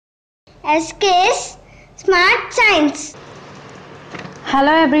SK's Smart Science.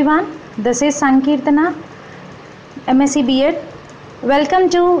 Hello everyone, this is Sankirtana, MSc B.Ed.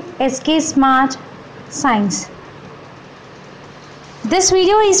 Welcome to SK Smart Science. This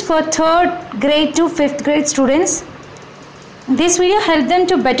video is for 3rd grade to 5th grade students. This video helps them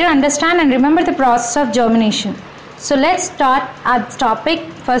to better understand and remember the process of germination. So let's start our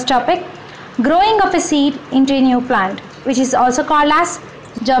first topic, growing of a seed into a new plant, which is also called as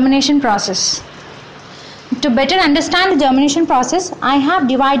germination process. To better understand the germination process, I have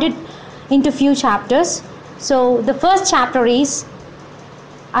divided into few chapters. So the first chapter is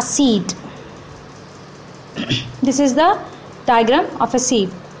a seed. This is the diagram of a seed.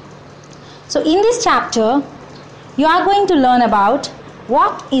 So in this chapter, you are going to learn about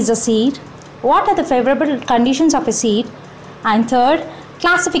what is a seed, what are the favorable conditions of a seed, and third,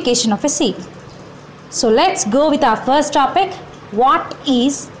 classification of a seed. So let's go with our first topic, what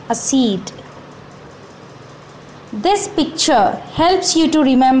is a seed? This picture helps you to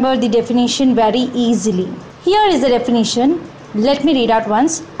remember the definition very easily. Here is the definition. Let me read out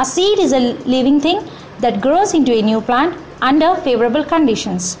once. A seed is a living thing that grows into a new plant under favorable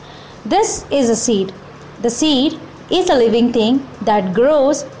conditions. This is a seed. The seed is a living thing that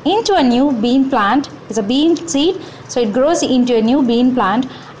grows into a new bean plant. It's a bean seed, so it grows into a new bean plant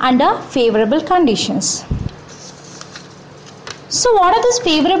under favorable conditions. So what are those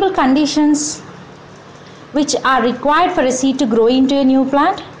favorable conditions which are required for a seed to grow into a new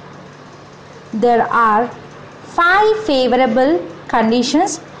plant? There are 5 favorable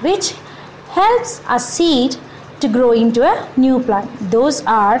conditions which helps a seed to grow into a new plant. Those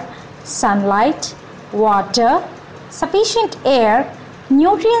are sunlight, water, sufficient air,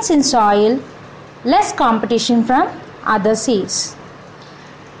 nutrients in soil, less competition from other seeds.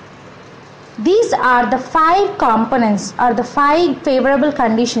 These are the 5 components or the 5 favorable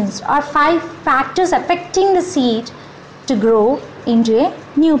conditions or 5 factors affecting the seed to grow into a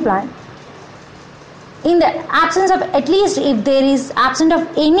new plant. In the absence of, at least if there is absence of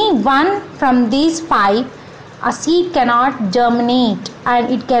any one from these 5, a seed cannot germinate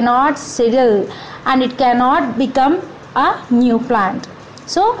and it cannot settle and it cannot become a new plant.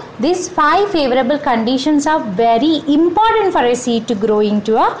 So these 5 favorable conditions are very important for a seed to grow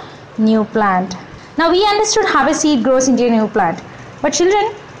into a new plant. Now we understood how a seed grows into a new plant. But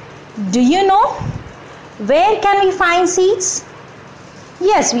children, do you know where can we find seeds?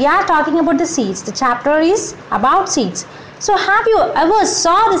 Yes, we are talking about the seeds. The chapter is about seeds. So have you ever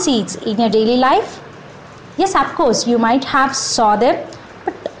saw the seeds in your daily life? Yes, of course, you might have saw them.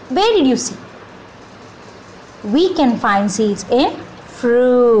 But where did you see? We can find seeds in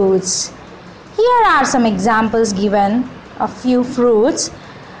fruits. Here are some examples given of few fruits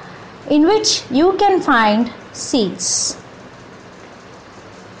in which you can find seeds.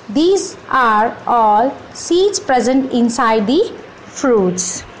 These are all seeds present inside the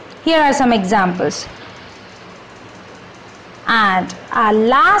fruits. Here are some examples. And our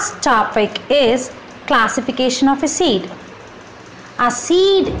last topic is classification of a seed. A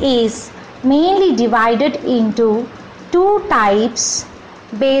seed is mainly divided into 2 types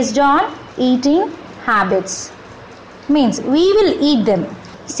based on eating habits. Means we will eat them.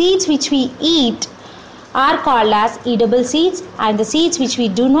 Seeds which we eat are called as eatable seeds, and the seeds which we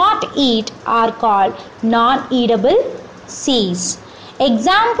do not eat are called non-eatable seeds.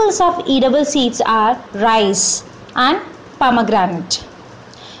 Examples of eatable seeds are rice and pomegranate.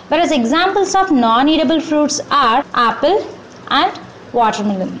 Whereas examples of non-eatable fruits are apple and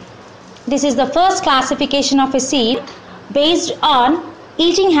watermelon. This is the first classification of a seed based on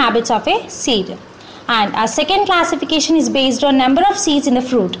eating habits of a seed. And our second classification is based on number of seeds in the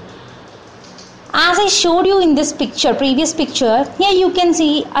fruit. As I showed you in this picture, previous picture, here you can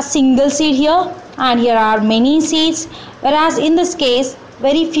see a single seed here, and here are many seeds, whereas in this case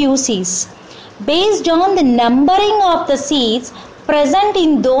very few seeds. Based on the numbering of the seeds present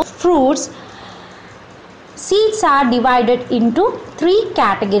in those fruits, seeds are divided into 3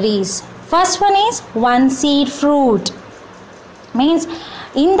 categories. First one is one seed fruit. Means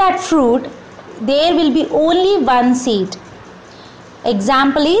in that fruit there will be only one seed.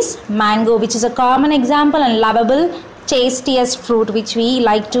 Example is mango, which is a common example and lovable, tastiest fruit which we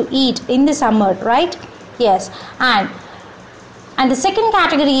like to eat in the summer, right? Yes. And the second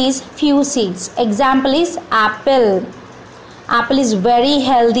category is few seeds. Example is apple. Apple is very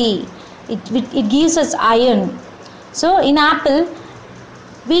healthy. It gives us iron. So in apple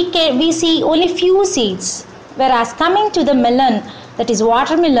we see only few seeds. Whereas coming to the melon, that is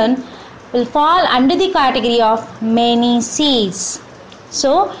watermelon, will fall under the category of many seeds.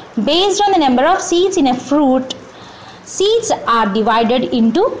 So based on the number of seeds in a fruit, seeds are divided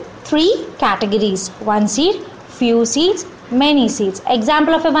into 3 categories. One seed, few seeds, many seeds.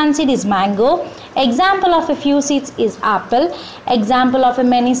 Example of a one seed is mango. Example of a few seeds is apple. Example of a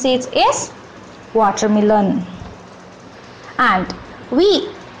many seeds is watermelon. And we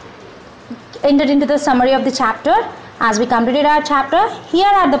entered into the summary of the chapter. As we completed our chapter,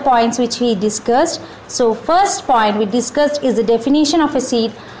 here are the points which we discussed. So first point we discussed is the definition of a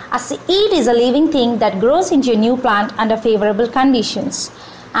seed. A seed is a living thing that grows into a new plant under favorable conditions.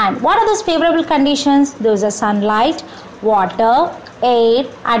 And what are those favorable conditions? Those are sunlight, water, air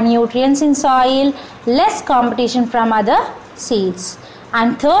and nutrients in soil, less competition from other seeds.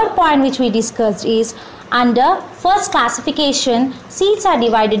 And third point which we discussed is under first classification, seeds are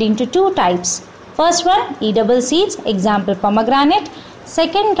divided into 2 types. First one, edible seeds, example pomegranate.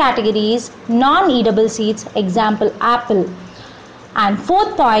 Second category is non-edible seeds, example apple. And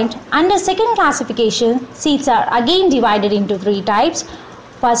fourth point, under second classification, seeds are again divided into 3 types.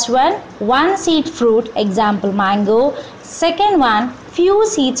 First one seed fruit, example mango. Second one, few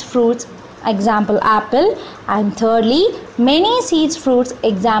seeds fruits, example apple. And thirdly, many seeds fruits,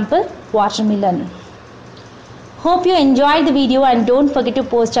 example watermelon. Hope you enjoyed the video and don't forget to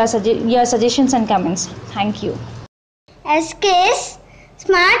post your suggestions and comments. Thank you. SK's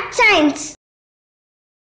Smart Science.